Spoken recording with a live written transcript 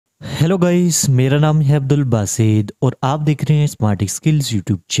Hello guys, मेरा नाम है अब्दुल बासिद और आप देख रहे हैं स्मार्ट स्किल्स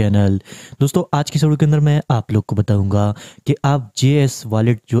यूट्यूब चैनल। दोस्तों, आज की वीडियो के अंदर मैं आप लोग को बताऊंगा कि आप जेएस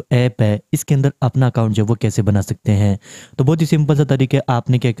वॉलेट जो ऐप है इसके अंदर अपना अकाउंट जो वो कैसे बना सकते हैं। तो बहुत ही सिंपल सा तरीका है।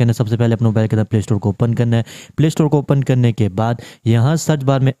 आपने क्या करना है, सबसे पहले अपने मोबाइल के अंदर प्ले स्टोर को ओपन करना है। प्ले स्टोर को ओपन करने के बाद यहाँ सर्च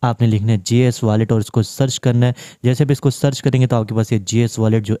बार में आपने लिखना है जेएस वॉलेट और इसको सर्च करना है। जैसे भी इसको सर्च करेंगे तो आपके पास ये जेएस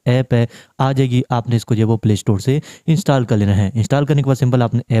वॉलेट जो ऐप है आ जाएगी। आपने इसको जो वो प्ले स्टोर से इंस्टॉल कर लेना है। इंस्टॉल करने के बाद सिंपल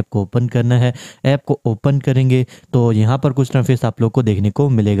आपने ऐप को ओपन करना है। ऐप को ओपन करेंगे तो यहाँ पर कुछ इंटरफेस आप लोग को देखने को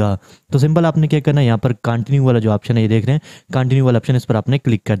मिलेगा। तो सिंपल आपने क्या करना है, यहाँ पर कंटिन्यू वाला जो ऑप्शन है ये देख रहे हैं, कंटिन्यू वाला ऑप्शन, इस पर आपने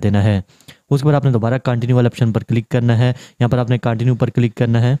क्लिक कर देना है। उसके बाद आपने दोबारा कंटिन्यू वाला ऑप्शन पर क्लिक करना है। यहाँ पर आपने कंटिन्यू पर क्लिक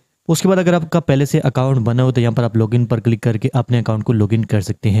करना है। उसके बाद अगर आपका पहले से अकाउंट बना हो तो यहाँ पर आप लॉगिन पर क्लिक करके अपने अकाउंट को लॉगिन कर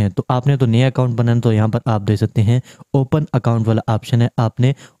सकते हैं। तो आपने तो नया अकाउंट बनाना, तो यहाँ पर आप देख सकते हैं ओपन अकाउंट वाला ऑप्शन है।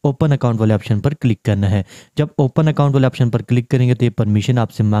 आपने ओपन अकाउंट वाले ऑप्शन पर क्लिक करना है। जब ओपन अकाउंट वाले ऑप्शन पर क्लिक करेंगे तो ये परमिशन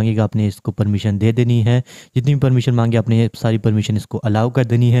आपसे मांगेगा, आपने इसको परमिशन दे देनी है। जितनी भी परमिशन मांगे आपने ये सारी परमिशन इसको अलाउ कर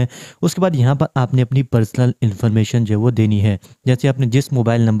देनी है। उसके बाद यहाँ पर आपने अपनी पर्सनल इन्फॉर्मेशन जो है वो देनी है। जैसे आपने जिस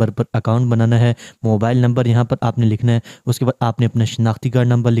मोबाइल नंबर पर अकाउंट बनाना है, मोबाइल नंबर यहाँ पर आपने लिखना है। उसके बाद आपने अपना शनाख्ती कार्ड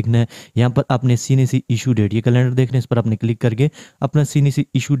नंबर लिखना है। यहाँ पर आपने सीएनसी इशू डेट, ये कैलेंडर देखना है, इस पर आपने क्लिक करके अपना सीएनसी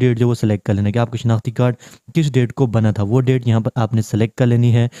इशू डेट जो वो सिलेक्ट कर लेना है कि आपका शनाख्ती कार्ड किस डेट को बना था, वो डेट यहाँ पर आपने सेलेक्ट कर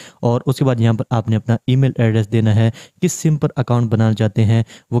लेनी है। और उसके बाद यहाँ पर आपने अपना ईमेल एड्रेस देना है। किस सिम पर अकाउंट बनाना चाहते हैं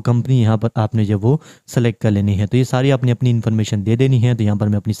वो कंपनी यहाँ पर आपने जो वो सेलेक्ट कर लेनी है। तो ये सारी आपने अपनी इन्फॉर्मेशन दे देनी है। तो यहाँ पर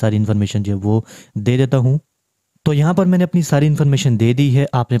मैं अपनी सारी इन्फॉर्मेशन जो वो दे देता हूँ। तो यहाँ पर मैंने अपनी सारी इन्फॉर्मेशन दे दी है,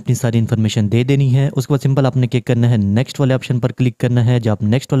 आपने अपनी सारी इन्फॉर्मेशन दे देनी है। उसके बाद सिंपल आपने क्या करना है, नेक्स्ट वाले ऑप्शन पर क्लिक करना है। जब आप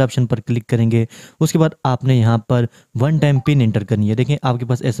नेक्स्ट वाले ऑप्शन पर क्लिक करेंगे उसके बाद आपने यहाँ पर वन टाइम पिन एंटर करनी है। देखें आपके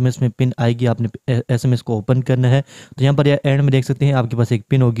पास एसएमएस में पिन आएगी, आपने एसएमएस को ओपन करना है। तो यहाँ पर एंड में देख सकते हैं आपके पास एक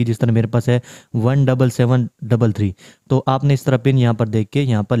पिन होगी, जिस तरह मेरे पास है 17733। तो आपने इस तरह पिन यहाँ पर देख के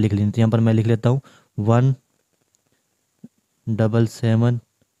यहाँ पर लिख लेनी। तो यहाँ पर मैं लिख लेता हूँ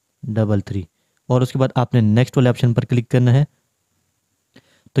 17733 और उसके बाद आपने नेक्स्ट वाले ऑप्शन पर क्लिक करना है।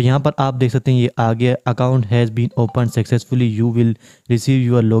 तो यहाँ पर आप देख सकते हैं ये आ गया, account has been open successfully, you will receive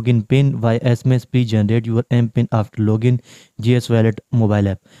your login pin Y SMS, please generate your M pin after login GS wallet mobile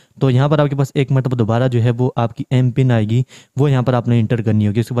app. तो यहाँ पर आपके पास एक मतलब दोबारा जो है वो आपकी एम पिन आएगी, वो यहाँ पर आपने इंटर करनी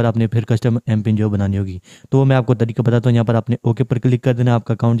होगी। उसके बाद आपने फिर कस्टम एम पिन जो बनानी होगी। तो वो मैं आपको तरीका बताता हूँ। यहाँ पर आपने ओके पर क्लिक कर देना,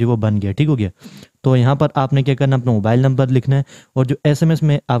 आपका अकाउंट जो वो बन गया, ठीक हो गया। तो यहाँ पर आपने क्या करना, अपना मोबाइल नंबर लिखना है और जो एसएमएस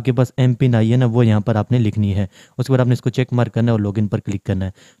में आपके पास एम पिन आई है ना वो यहाँ पर आपने लिखनी है। उसके बाद आपने इसको चेक मार्क करना है और लॉगिन पर क्लिक करना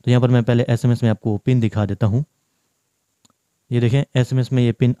है। तो यहाँ पर मैं पहले एसएमएस में आपको पिन दिखा देता हूँ। ये देखें एसएमएस में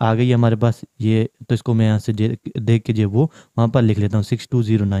ये पिन आ गई है हमारे पास ये। तो इसको मैं यहाँ से देख के जो वो वहाँ पर लिख लेता हूँ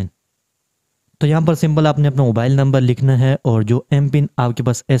 6209। तो यहाँ पर सिंपल आपने अपना मोबाइल नंबर लिखना है और जो एम पिन आपके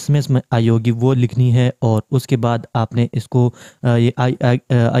पास एसएमएस में आई होगी वो लिखनी है। और उसके बाद आपने इसको ये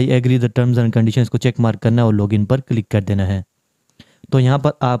I agree the terms and conditions को चेक मार्क करना है और लॉगिन पर क्लिक कर देना है। तो यहाँ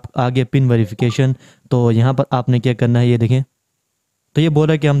पर आप आगे पिन वेरिफिकेशन, तो यहाँ पर आपने क्या करना है, ये देखें। तो ये बोल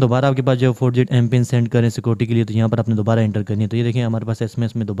रहा है कि हम दोबारा आपके पास जो 4 डिजिट एम पिन सेंड करें सिक्योरिटी के लिए, तो यहाँ पर आपने दोबारा एंटर करनी है। तो ये देखें हमारे पास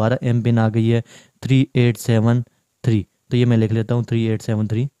एसएमएस में दोबारा एम पिन आ गई है 3873। तो ये मैं लिख लेता हूँ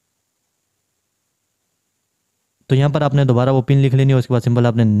 3873। तो यहाँ पर आपने दोबारा वो पिन लिख लेनी है। उसके बाद सिंपल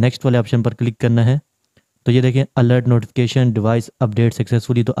आपने नेक्स्ट वाले ऑप्शन पर क्लिक करना है। तो ये देखें alert notification device update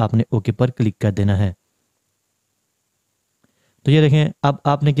successfully, तो आपने ओके पर क्लिक कर देना है। तो ये देखें अब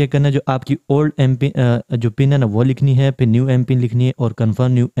आपने क्या करना है, जो आपकी ओल्ड एम पिन जो पिन है ना वो लिखनी है, फिर न्यू एम पिन लिखनी है और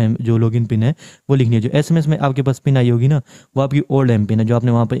कंफर्म न्यू एम जो लॉगिन पिन है वो लिखनी है। जो एसएमएस में आपके पास पिन आई होगी ना वो आपकी ओल्ड एम पिन है जो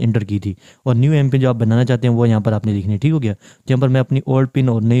आपने वहाँ पर एंटर की थी, और न्यू एम पिन जो आप बनाना चाहते हैं वो यहाँ पर आपने लिखनी है, ठीक हो गया। तो यहाँ पर मैं अपनी ओल्ड पिन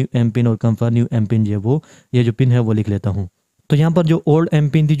और न्यू एम पिन और कंफर्म न्यू एम पिन जो है वो ये जो पिन है वो लिख लेता हूँ। तो यहाँ पर जो ओल्ड एम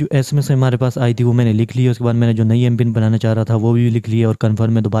पिन थी जो एसएमएस में हमारे पास आई थी वो मैंने लिख ली है। उसके बाद मैंने जो नई एम पिन बनाना चाह रहा था वो भी लिख ली है और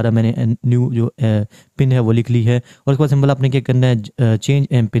कन्फर्म में दोबारा मैंने न्यू जो पिन है वो लिख ली है। और उसके बाद सिंपल आपने क्या करना है, चेंज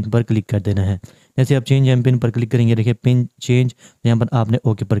एम पिन पर क्लिक कर देना है। जैसे आप चेंज एम पिन पर क्लिक करेंगे, देखिए पिन चेंज, यहाँ पर आपने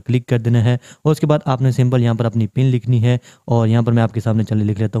ओके पर क्लिक कर देना है। और उसके बाद आपने सिंपल यहाँ पर अपनी पिन लिखनी है और यहाँ पर मैं आपके सामने चले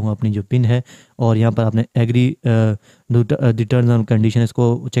लिख लेता हूँ अपनी जो पिन है। और यहाँ पर आपने agree the terms and condition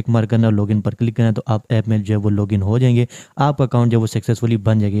इसको चेक मार्क करना और लॉगिन पर क्लिक करना है। तो आप ऐप में जो है वो लॉगिन हो जाएंगे, आपका अकाउंट जो है वो सक्सेसफुली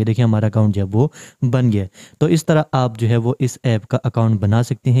बन जाएगा। ये देखिए हमारा अकाउंट जो है वो बन गया है। तो इस तरह आप जो है वो इस ऐप का अकाउंट बना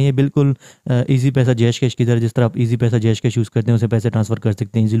सकते हैं। ये बिल्कुल ईजी पैसा जैश कैश की तरह, जिस तरह आप ईजी पैसा जैश कैश यूज़ करते हैं उसे पैसे ट्रांसफर कर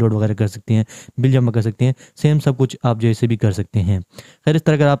सकते हैं, ईजी लोड वगैरह कर सकते हैं, बिल जमा कर सकते हैं, सेम सब कुछ आप जो ऐसे भी कर सकते हैं। खैर इस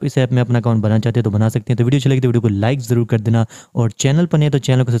तरह अगर आप इस ऐप में अपना अकाउंट बनाना चाहते हैं तो बना सकते हैं। तो वीडियो अच्छी लगी तो वीडियो को लाइक ज़रूर कर देना और चैनल पर नहीं है तो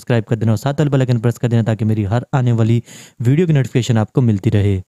चैनल को सब्सक्राइब कर देना और साथ वाले बेल आइकन प्रेस कर देना ताकि मेरी हर आने वाली वीडियो की नोटिफिकेशन आपको मिलती रहे।